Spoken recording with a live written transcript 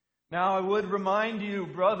Now I would remind you,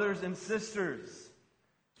 brothers and sisters,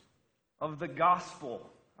 of the gospel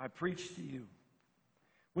I preached to you,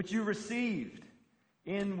 which you received,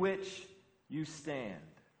 in which you stand.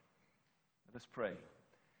 Let us pray.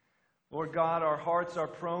 Lord God, our hearts are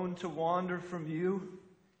prone to wander from you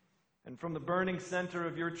and from the burning center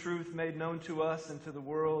of your truth made known to us and to the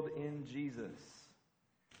world in Jesus.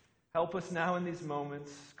 Help us now in these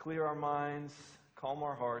moments, clear our minds, calm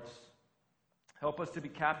our hearts. Help us to be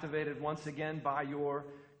captivated once again by your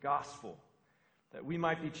gospel, that we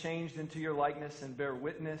might be changed into your likeness and bear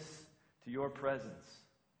witness to your presence.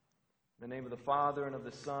 In the name of the Father, and of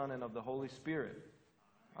the Son, and of the Holy Spirit.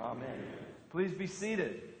 Amen. Please be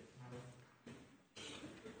seated.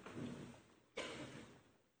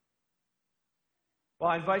 Well,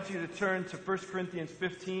 I invite you to turn to 1 Corinthians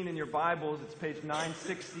 15 in your Bibles. It's page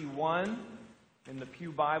 961 in the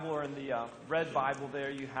Pew Bible, or in the red Bible there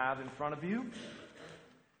you have in front of you.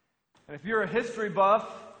 And if you're a history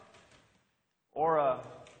buff or a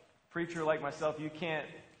preacher like myself, you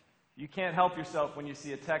can't help yourself when you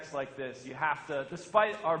see a text like this. You have to,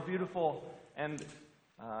 despite our beautiful and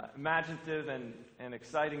imaginative and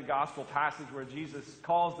exciting gospel passage where Jesus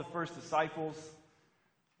calls the first disciples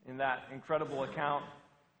in that incredible account,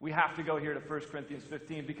 we have to go here to 1 Corinthians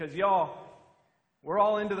 15 because, y'all, we're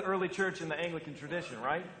all into the early church and the Anglican tradition,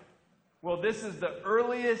 right? Well, this is the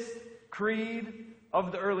earliest creed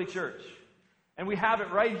of the early church. And we have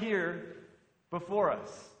it right here before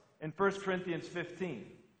us in 1 Corinthians 15.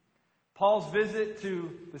 Paul's visit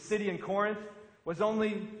to the city in Corinth was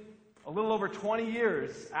only a little over 20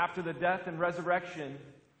 years after the death and resurrection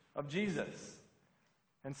of Jesus.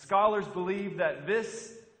 And scholars believe that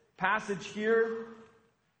this passage here,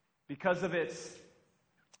 because of its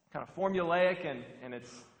kind of formulaic and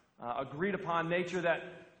its agreed upon nature, that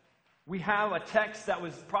we have a text that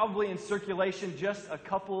was probably in circulation just a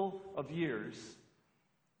couple of years,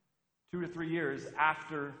 2 to 3 years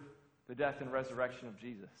after the death and resurrection of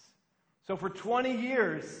Jesus. So for 20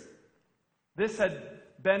 years, this had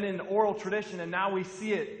been in oral tradition, and now we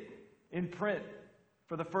see it in print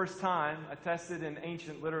for the first time, attested in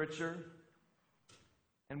ancient literature.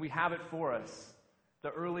 And we have it for us,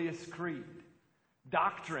 the earliest creed.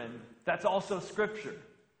 Doctrine that's also Scripture.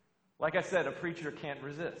 Like I said, a preacher can't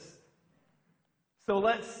resist. So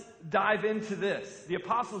let's dive into this. The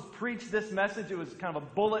apostles preached this message. It was kind of a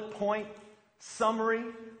bullet point summary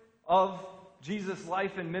of Jesus'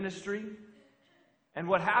 life and ministry. And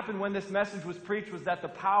what happened when this message was preached was that the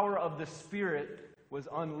power of the Spirit was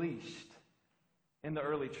unleashed in the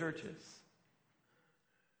early churches.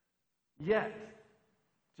 Yet,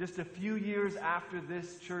 just a few years after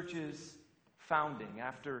this church's founding,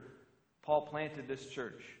 after Paul planted this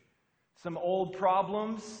church, some old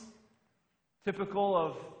problems, typical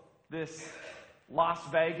of this Las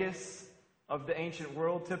Vegas of the ancient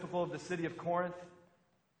world, typical of the city of Corinth,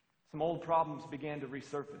 some old problems began to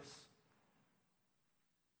resurface.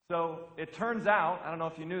 So it turns out, I don't know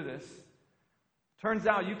if you knew this, turns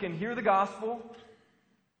out you can hear the gospel,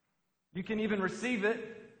 you can even receive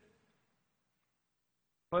it,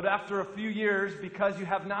 but after a few years, because you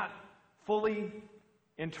have not fully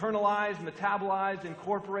internalized, metabolized,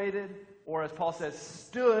 incorporated, or as Paul says,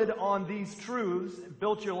 stood on these truths,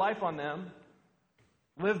 built your life on them,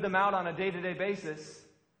 lived them out on a day-to-day basis,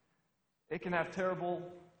 it can have terrible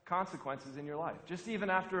consequences in your life, just even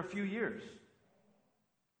after a few years.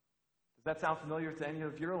 Does that sound familiar to any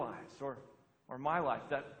of your lives or my life?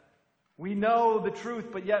 That we know the truth,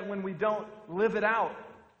 but yet when we don't live it out,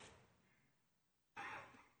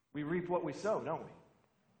 we reap what we sow, don't we?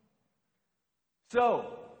 So,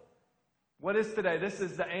 what is today? This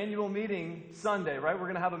is the annual meeting Sunday, right? We're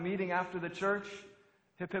going to have a meeting after the church.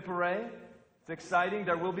 Hip hip hooray. It's exciting.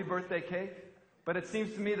 There will be birthday cake. But it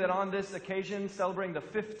seems to me that on this occasion, celebrating the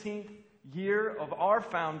 15th year of our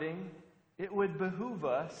founding, it would behoove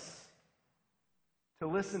us to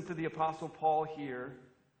listen to the Apostle Paul here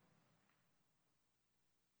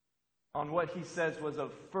on what he says was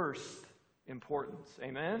of first importance.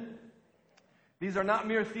 Amen? These are not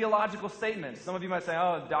mere theological statements. Some of you might say,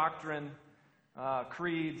 oh, doctrine,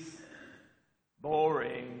 creeds,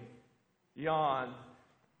 boring, yawn.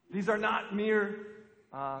 These are not mere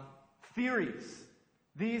theories.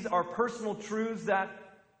 These are personal truths that,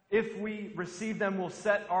 if we receive them, will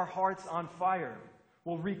set our hearts on fire,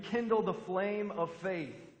 will rekindle the flame of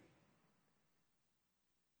faith.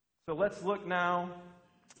 So let's look now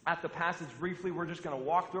at the passage briefly. We're just going to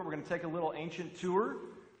walk through it. We're going to take a little ancient tour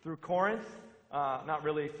through Corinth. Not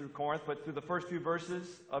really through Corinth, but through the first few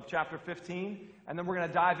verses of chapter 15. And then we're going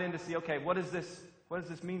to dive in to see, okay, what does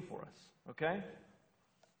this mean for us? Okay?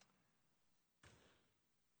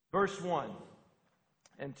 verse 1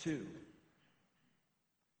 and 2.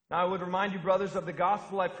 Now I would remind you, brothers, of the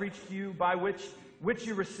gospel I preached to you, by which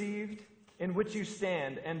you received, in which you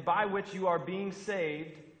stand, and by which you are being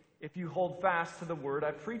saved, if you hold fast to the word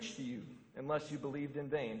I preached to you, unless you believed in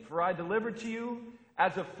vain. For I delivered to you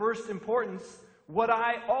as of first importance what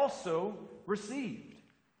I also received.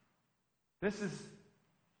 This is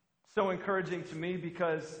so encouraging to me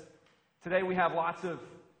because today we have lots of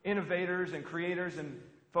innovators and creators and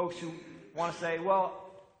folks who want to say, well,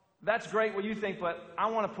 that's great what you think, but I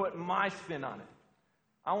want to put my spin on it.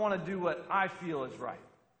 I want to do what I feel is right.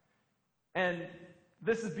 And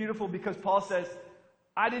this is beautiful because Paul says,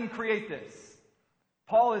 I didn't create this.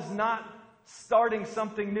 Paul is not starting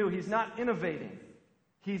something new. He's not innovating.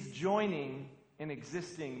 He's joining an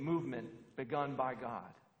existing movement begun by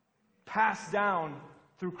God, passed down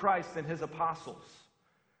through Christ and his apostles.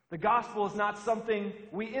 The gospel is not something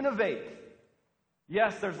we innovate.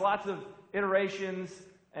 Yes, there's lots of iterations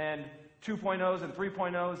and 2.0s and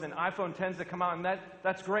 3.0s and iPhone 10s that come out, and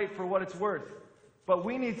that's great for what it's worth. But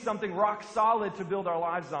we need something rock solid to build our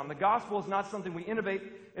lives on. The gospel is not something we innovate.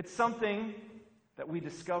 It's something that we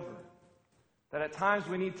discover. That at times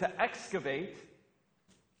we need to excavate,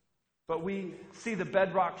 but we see the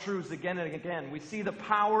bedrock truths again and again. We see the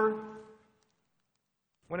power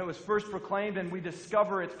when it was first proclaimed, and we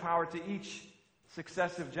discover its power to each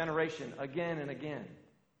successive generation again and again.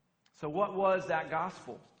 So what was that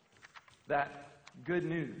gospel? That good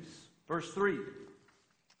news. Verse 3.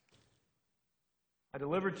 I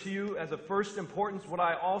delivered to you as of first importance what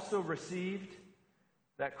I also received,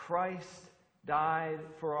 that Christ died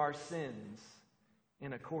for our sins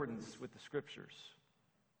in accordance with the Scriptures.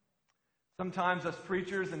 Sometimes us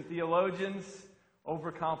preachers and theologians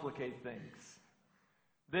overcomplicate things.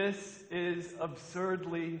 This is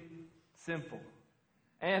absurdly simple,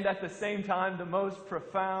 and at the same time, the most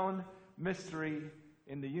profound mystery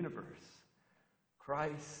in the universe.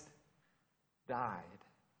 Christ died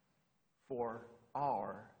for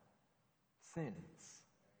our sins.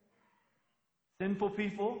 Sinful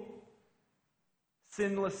people,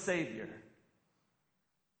 sinless Savior.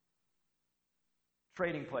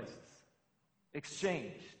 Trading places.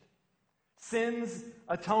 Exchanged. Sins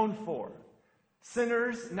atoned for.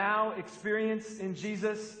 Sinners now experience in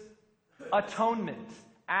Jesus atonement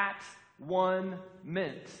at one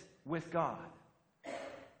mint with God.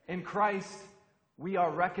 In Christ, we are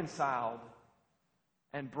reconciled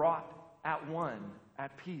and brought at one,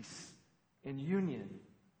 at peace, in union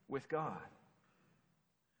with God.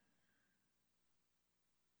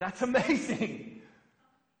 That's amazing.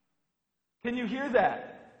 Can you hear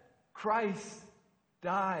that? Christ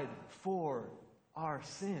died for our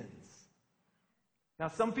sins. Now,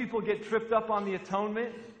 some people get tripped up on the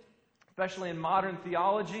atonement, especially in modern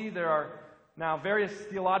theology. There are now various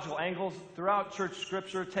theological angles throughout church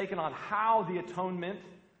scripture taken on how the atonement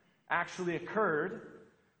actually occurred.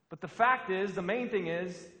 But the fact is, the main thing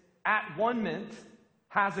is, at one mint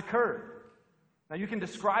has occurred. Now, you can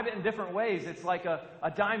describe it in different ways. It's like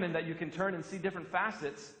a diamond that you can turn and see different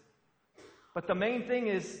facets. But the main thing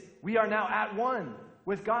is, we are now at one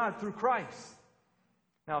with God through Christ.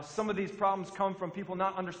 Now, some of these problems come from people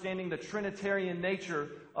not understanding the Trinitarian nature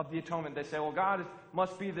of the atonement. They say, well, God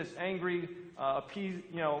must be this angry,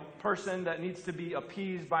 person that needs to be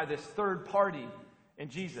appeased by this third party in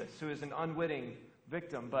Jesus, who is an unwitting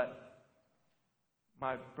victim. But,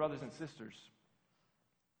 my brothers and sisters,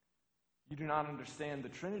 you do not understand the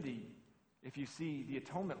Trinity if you see the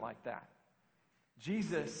atonement like that.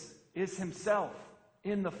 Jesus is himself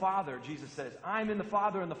in the Father. Jesus says, I'm in the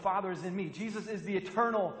Father and the Father is in me. Jesus is the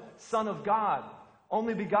eternal Son of God,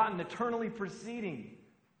 only begotten, eternally proceeding,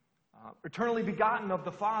 eternally begotten of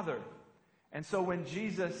the Father. And so when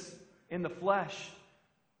Jesus in the flesh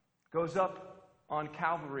goes up on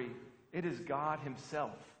Calvary, it is God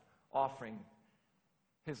himself offering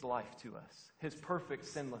his life to us, his perfect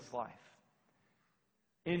sinless life.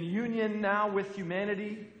 In union now with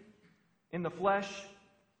humanity in the flesh,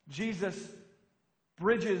 Jesus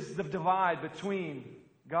bridges the divide between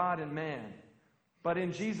God and man. But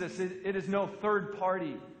in Jesus, it is no third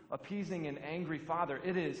party appeasing an angry Father.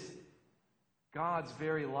 It is God's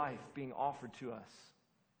very life being offered to us.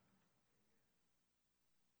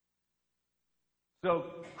 So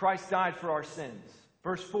Christ died for our sins.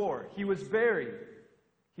 Verse 4, he was buried.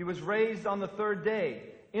 He was raised on the third day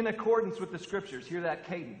in accordance with the Scriptures. Hear that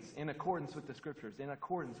cadence. In accordance with the Scriptures. In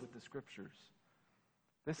accordance with the Scriptures.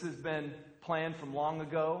 This has been planned from long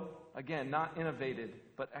ago. Again, not innovated,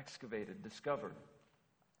 but excavated, discovered.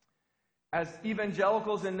 As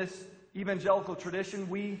evangelicals in this evangelical tradition,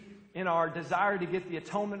 we, in our desire to get the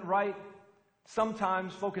atonement right,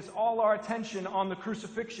 sometimes focus all our attention on the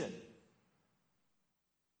crucifixion.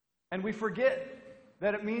 And we forget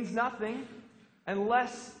that it means nothing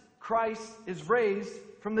unless Christ is raised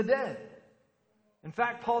from the dead. In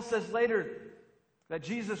fact, Paul says later that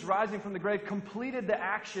Jesus rising from the grave completed the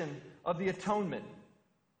action of the atonement.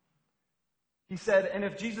 He said, and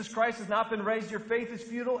if Jesus Christ has not been raised, your faith is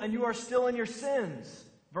futile and you are still in your sins.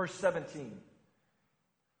 Verse 17.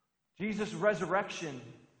 Jesus' resurrection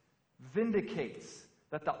vindicates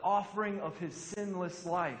that the offering of his sinless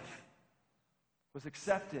life was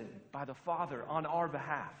accepted by the Father on our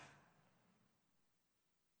behalf.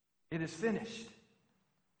 It is finished.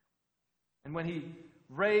 And when he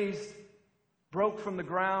broke from the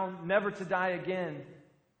ground, never to die again,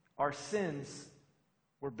 our sins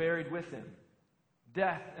were buried with him.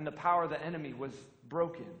 Death and the power of the enemy was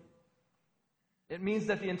broken. It means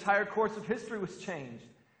that the entire course of history was changed,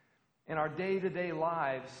 and our day-to-day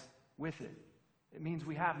lives with it. It means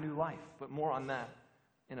we have new life, but more on that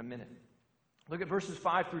in a minute. Look at verses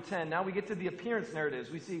 5 through 10. Now we get to the appearance narratives.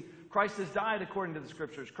 We see Christ has died according to the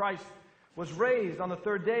Scriptures. Christ was raised on the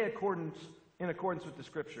third day in accordance with the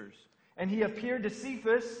Scriptures. And he appeared to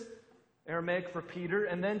Cephas, Aramaic for Peter,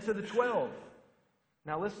 and then to the 12.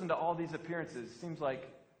 Now listen to all these appearances. Seems like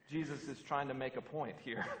Jesus is trying to make a point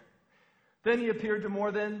here. Then he appeared to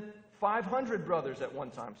more than 500 brothers at one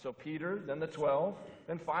time. So Peter, then the 12,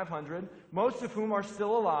 then 500, most of whom are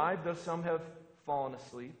still alive, though some have fallen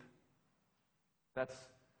asleep. That's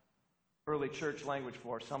early church language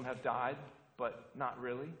for some have died, but not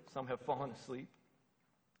really. Some have fallen asleep.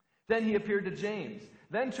 Then he appeared to James,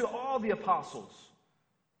 then to all the apostles,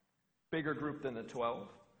 bigger group than the 12.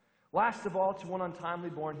 Last of all, to one untimely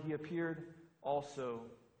born, he appeared also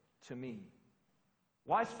to me.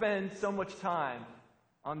 Why spend so much time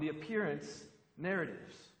on the appearance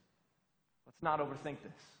narratives? Let's not overthink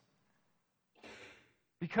this.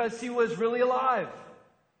 Because he was really alive.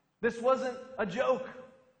 This wasn't a joke.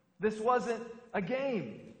 This wasn't a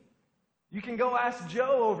game. You can go ask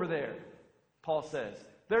Joe over there, Paul says.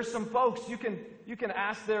 There's some folks, you can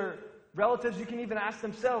ask their relatives, you can even ask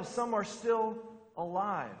themselves. Some are still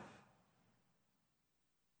alive.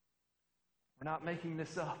 We're not making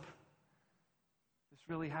this up. This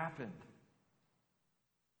really happened.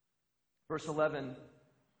 Verse 11,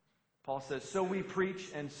 Paul says, so we preach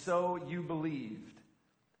and so you believed.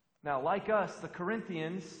 Now, like us, the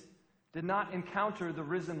Corinthians did not encounter the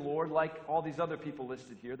risen Lord like all these other people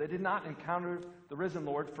listed here. They did not encounter the risen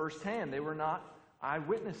Lord firsthand. They were not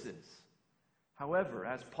eyewitnesses. However,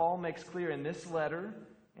 as Paul makes clear in this letter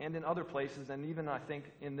and in other places, and even I think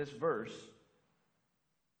in this verse,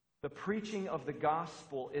 the preaching of the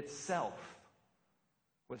gospel itself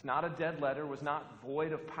was not a dead letter, was not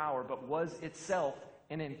void of power, but was itself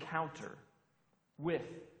an encounter with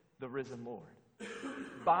the risen Lord.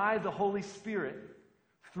 By the Holy Spirit,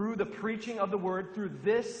 through the preaching of the word, through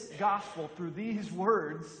this gospel, through these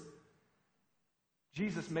words,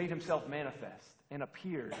 Jesus made himself manifest and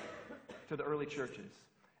appeared to the early churches.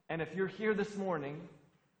 And if you're here this morning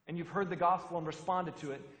and you've heard the gospel and responded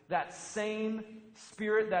to it, that same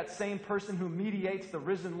Spirit, that same person who mediates the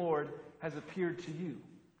risen Lord has appeared to you.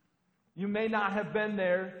 You may not have been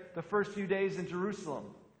there the first few days in Jerusalem,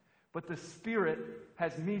 but the Spirit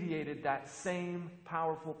has mediated that same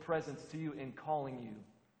powerful presence to you in calling you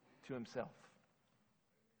to himself.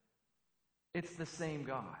 It's the same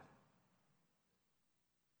God.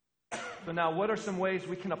 So now, what are some ways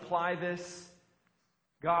we can apply this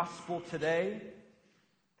gospel today,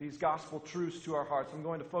 these gospel truths to our hearts? I'm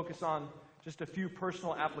going to focus on just a few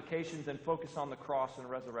personal applications and focus on the cross and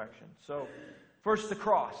resurrection. So, first, the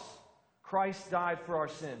cross. Christ died for our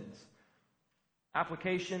sins.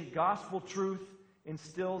 Application, gospel truth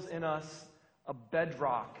instills in us a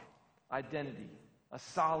bedrock identity, a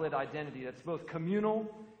solid identity that's both communal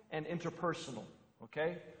and interpersonal.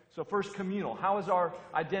 Okay? So first, communal. How is our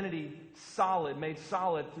identity solid, made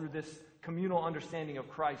solid through this communal understanding of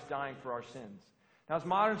Christ dying for our sins? Now, as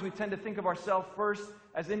moderns, we tend to think of ourselves first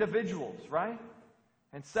as individuals, right?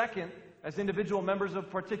 And second, as individual members of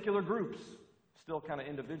particular groups. Still kind of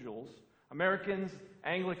individuals. Americans,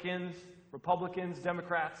 Anglicans, Republicans,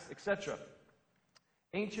 Democrats, etc.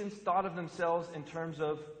 Ancients thought of themselves in terms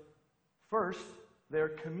of, first, their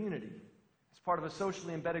community. As part of a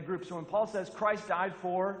socially embedded group. So when Paul says Christ died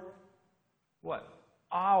for, what?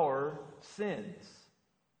 Our sins.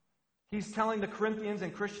 He's telling the Corinthians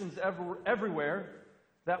and Christians everywhere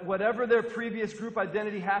that whatever their previous group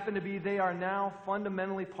identity happened to be, they are now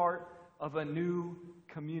fundamentally part of a new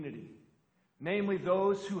community. Namely,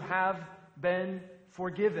 those who have been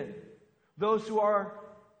forgiven. Those who are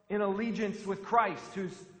in allegiance with Christ,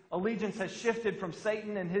 whose allegiance has shifted from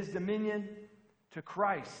Satan and his dominion to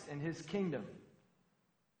Christ and his kingdom.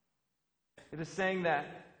 It is saying that,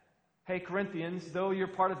 hey, Corinthians, though you're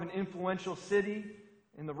part of an influential city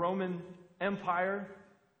in the Roman Empire,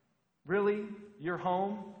 really, your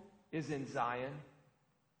home is in Zion.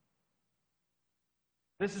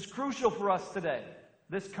 This is crucial for us today.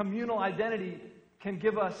 This communal identity can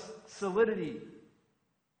give us solidity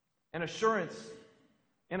and assurance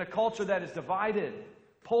in a culture that is divided,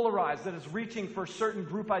 polarized, that is reaching for certain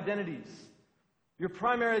group identities. Your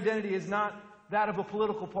primary identity is not that of a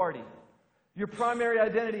political party. Your primary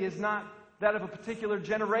identity is not that of a particular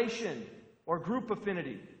generation or group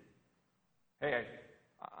affinity. Hey,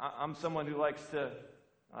 I'm someone who likes to,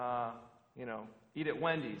 eat at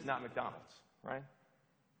Wendy's, not McDonald's, right?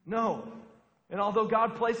 No. And although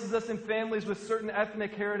God places us in families with certain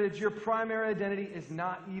ethnic heritage, your primary identity is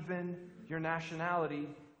not even your nationality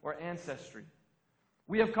or ancestry.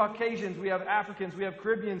 We have Caucasians, we have Africans, we have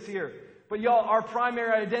Caribbeans here. But y'all, our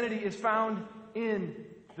primary identity is found in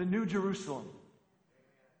the New Jerusalem.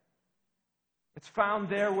 It's found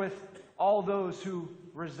there with all those who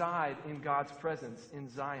reside in God's presence in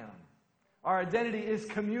Zion. Our identity is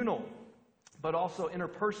communal, but also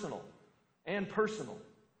interpersonal and personal.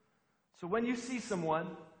 So when you see someone,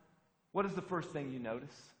 what is the first thing you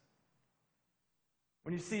notice?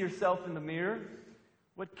 When you see yourself in the mirror,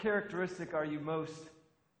 what characteristic are you most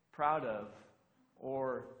proud of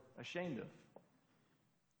or ashamed of?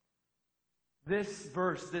 This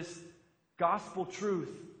verse, this gospel truth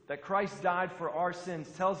that Christ died for our sins,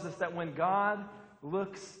 tells us that when God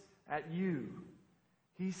looks at you,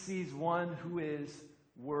 he sees one who is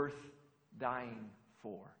worth dying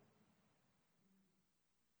for.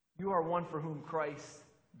 You are one for whom Christ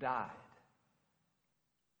died.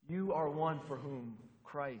 You are one for whom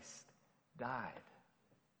Christ died.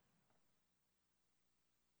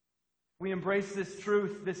 We embrace this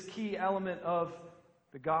truth, this key element of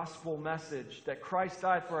the gospel message that Christ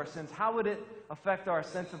died for our sins. How would it affect our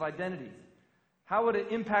sense of identity? How would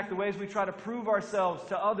it impact the ways we try to prove ourselves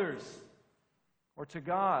to others or to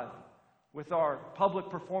God with our public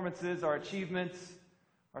performances, our achievements,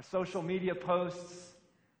 our social media posts,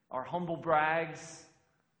 our humble brags?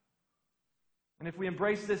 And if we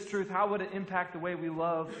embrace this truth, how would it impact the way we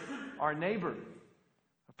love our neighbor?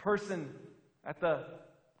 A person at the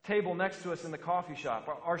table next to us in the coffee shop,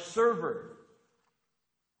 our server.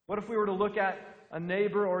 What if we were to look at a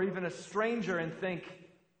neighbor or even a stranger and think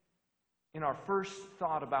in our first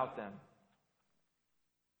thought about them,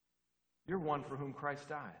 you're one for whom Christ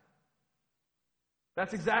died.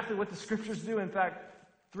 That's exactly what the scriptures do. In fact,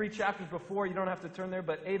 3 chapters before, you don't have to turn there,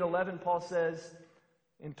 but 8:11, Paul says,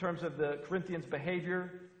 in terms of the Corinthians'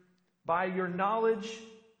 behavior, by your knowledge,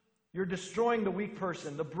 you're destroying the weak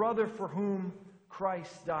person, the brother for whom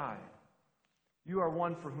Christ died. You are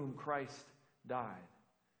one for whom Christ died.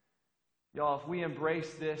 Y'all, if we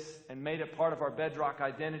embraced this and made it part of our bedrock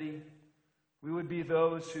identity, we would be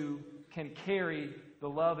those who can carry the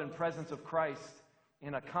love and presence of Christ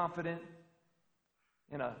in a confident,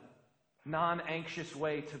 in a non-anxious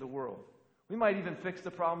way to the world. We might even fix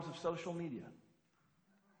the problems of social media.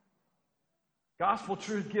 Gospel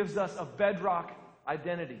truth gives us a bedrock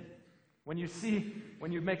identity. When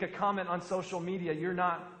you make a comment on social media, you're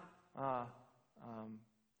not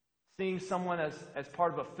seeing someone as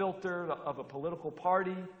part of a filter of a political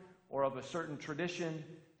party or of a certain tradition.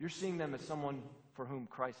 You're seeing them as someone for whom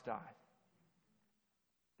Christ died.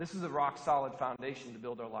 This is a rock-solid foundation to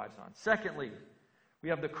build our lives on. Secondly, we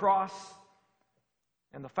have the cross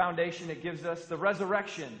and the foundation it gives us. The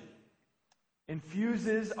resurrection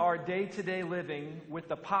infuses our day-to-day living with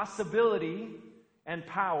the possibility and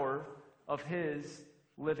power of his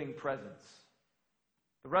living presence.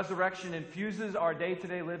 The resurrection infuses our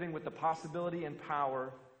day-to-day living with the possibility and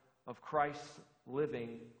power of Christ's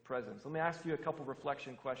living presence. Let me ask you a couple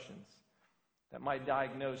reflection questions that might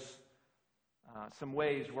diagnose some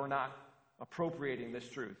ways we're not appropriating this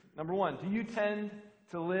truth. Number one, do you tend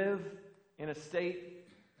to live in a state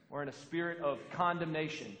or in a spirit of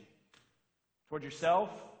condemnation toward yourself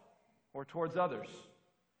or towards others?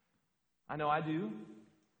 I know I do,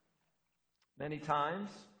 many times.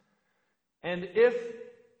 And if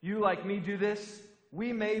you, like me, do this,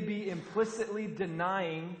 we may be implicitly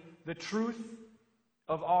denying the truth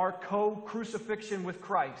of our co-crucifixion with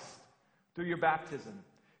Christ through your baptism.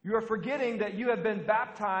 You are forgetting that you have been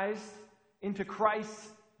baptized into Christ's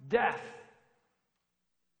death,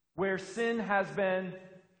 where sin has been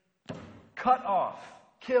cut off,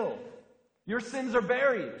 killed. Your sins are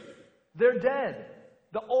buried. They're dead.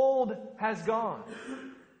 The old has gone.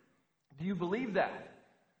 Do you believe that?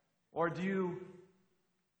 Or do you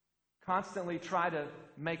Constantly try to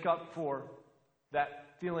make up for that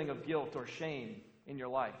feeling of guilt or shame in your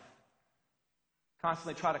life.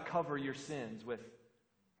 Constantly try to cover your sins with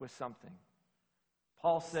something.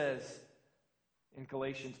 Paul says in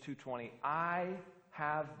Galatians 2:20, I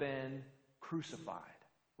have been crucified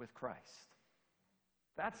with Christ.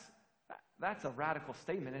 That's a radical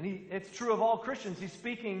statement. And it's true of all Christians. He's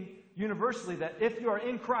speaking universally that if you are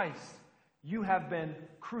in Christ, you have been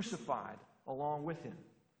crucified along with him.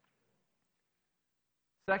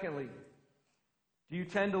 Secondly, do you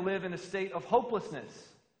tend to live in a state of hopelessness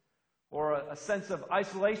or a sense of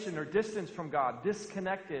isolation or distance from God,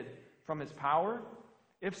 disconnected from his power?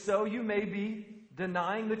 If so, you may be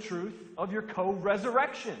denying the truth of your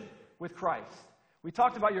co-resurrection with Christ. We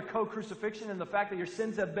talked about your co-crucifixion and the fact that your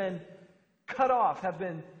sins have been cut off, have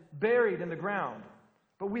been buried in the ground.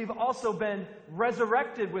 But we've also been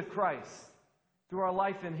resurrected with Christ through our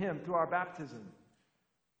life in him, through our baptism.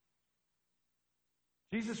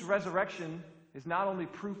 Jesus' resurrection is not only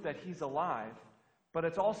proof that he's alive, but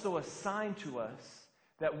it's also a sign to us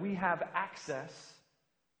that we have access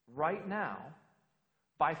right now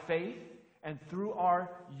by faith and through our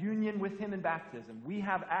union with him in baptism. We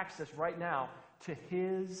have access right now to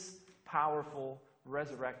his powerful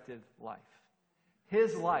resurrected life.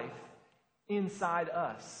 His life inside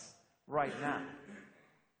us right now.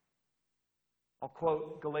 I'll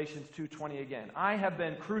quote Galatians 2:20 again. I have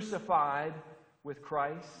been crucified with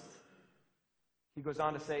Christ. He goes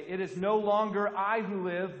on to say, it is no longer I who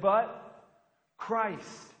live, but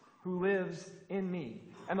Christ who lives in me.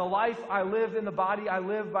 And the life I live in the body, I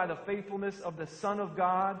live by the faithfulness of the Son of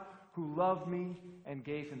God who loved me and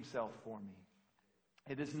gave himself for me.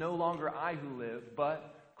 It is no longer I who live,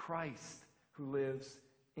 but Christ who lives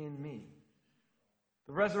in me.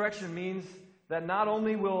 The resurrection means that not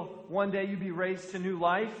only will one day you be raised to new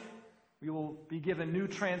life, you will be given new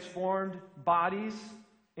transformed bodies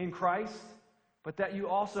in Christ, but that you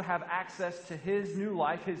also have access to his new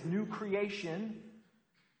life, his new creation,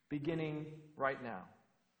 beginning right now.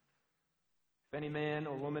 If any man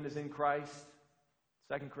or woman is in Christ,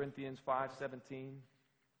 2 Corinthians 5:17,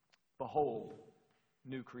 behold,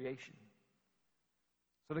 new creation.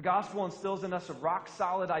 So the gospel instills in us a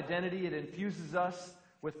rock-solid identity. It infuses us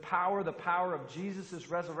with power, the power of Jesus'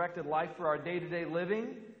 resurrected life for our day-to-day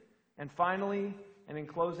living. And finally, and in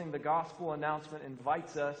closing, the gospel announcement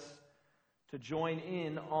invites us to join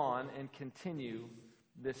in on and continue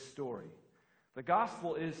this story. The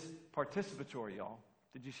gospel is participatory, y'all.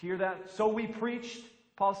 Did you hear that? So we preached,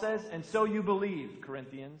 Paul says, and so you believed,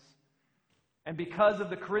 Corinthians. And because of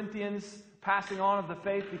the Corinthians passing on of the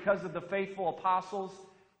faith, because of the faithful apostles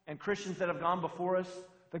and Christians that have gone before us,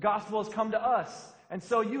 the gospel has come to us. And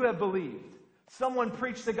so you have believed. Someone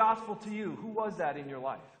preached the gospel to you. Who was that in your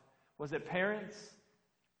life? Was it parents?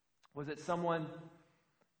 Was it someone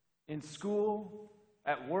in school,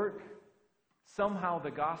 at work? Somehow the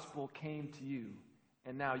gospel came to you,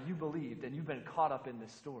 and now you believed, and you've been caught up in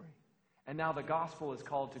this story. And now the gospel is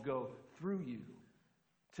called to go through you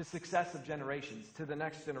to successive generations, to the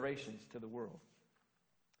next generations, to the world.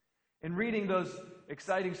 In reading those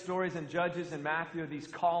exciting stories in Judges and Matthew,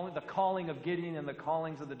 the calling of Gideon and the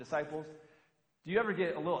callings of the disciples, do you ever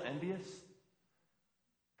get a little envious?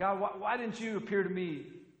 God, why didn't you appear to me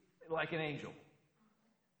like an angel?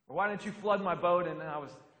 Or why didn't you flood my boat and I was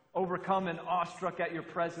overcome and awestruck at your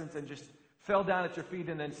presence and just fell down at your feet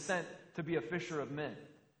and then sent to be a fisher of men?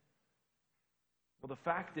 Well, the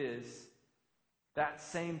fact is, that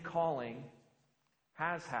same calling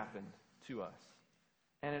has happened to us.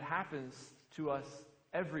 And it happens to us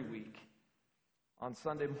every week on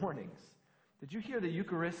Sunday mornings. Did you hear the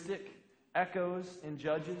Eucharistic echoes in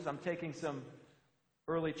Judges? I'm taking some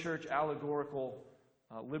early church allegorical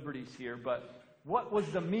liberties here, but what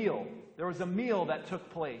was the meal? There was a meal that took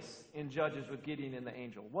place in Judges with Gideon and the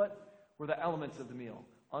angel. What were the elements of the meal?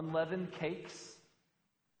 Unleavened cakes,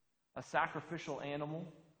 a sacrificial animal,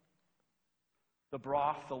 the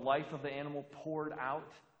broth, the life of the animal poured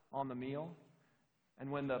out on the meal.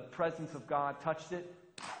 And when the presence of God touched it,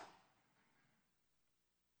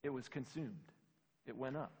 it was consumed. It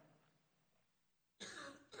went up.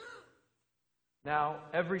 Now,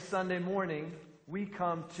 every Sunday morning, we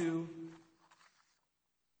come to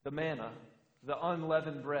the manna, the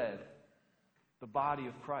unleavened bread, the body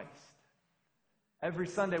of Christ. Every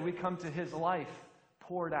Sunday, we come to his life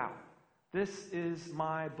poured out. This is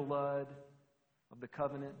my blood of the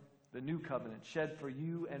covenant, the new covenant, shed for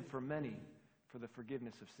you and for many for the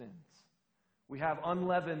forgiveness of sins. We have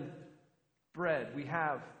unleavened bread. We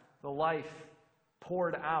have the life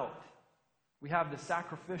poured out. We have the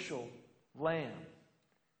sacrificial lamb.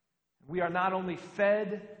 We are not only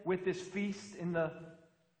fed with this feast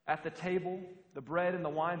at the table, the bread and the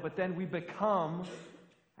wine, but then we become,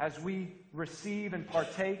 as we receive and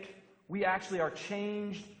partake, we actually are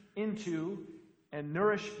changed into and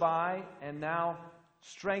nourished by and now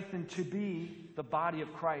strengthened to be the body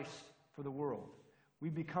of Christ for the world. We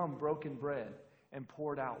become broken bread and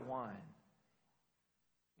poured out wine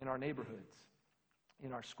in our neighborhoods,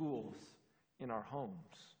 in our schools, in our homes.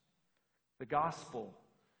 The gospel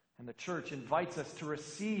and the church invites us to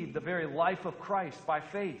receive the very life of Christ by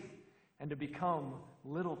faith and to become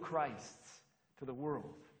little Christs to the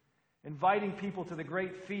world, inviting people to the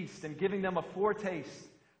great feast and giving them a foretaste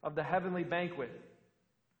of the heavenly banquet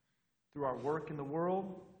through our work in the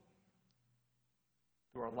world,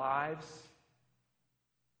 through our lives,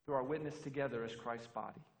 through our witness together as Christ's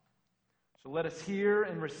body. So let us hear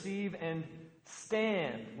and receive and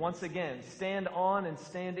stand, once again, stand on and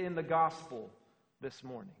stand in the gospel this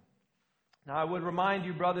morning. Now I would remind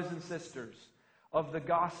you, brothers and sisters, of the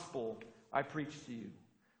gospel I preached to you,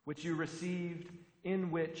 which you received, in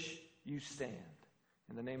which you stand.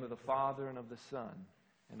 In the name of the Father, and of the Son,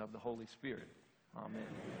 and of the Holy Spirit. Amen.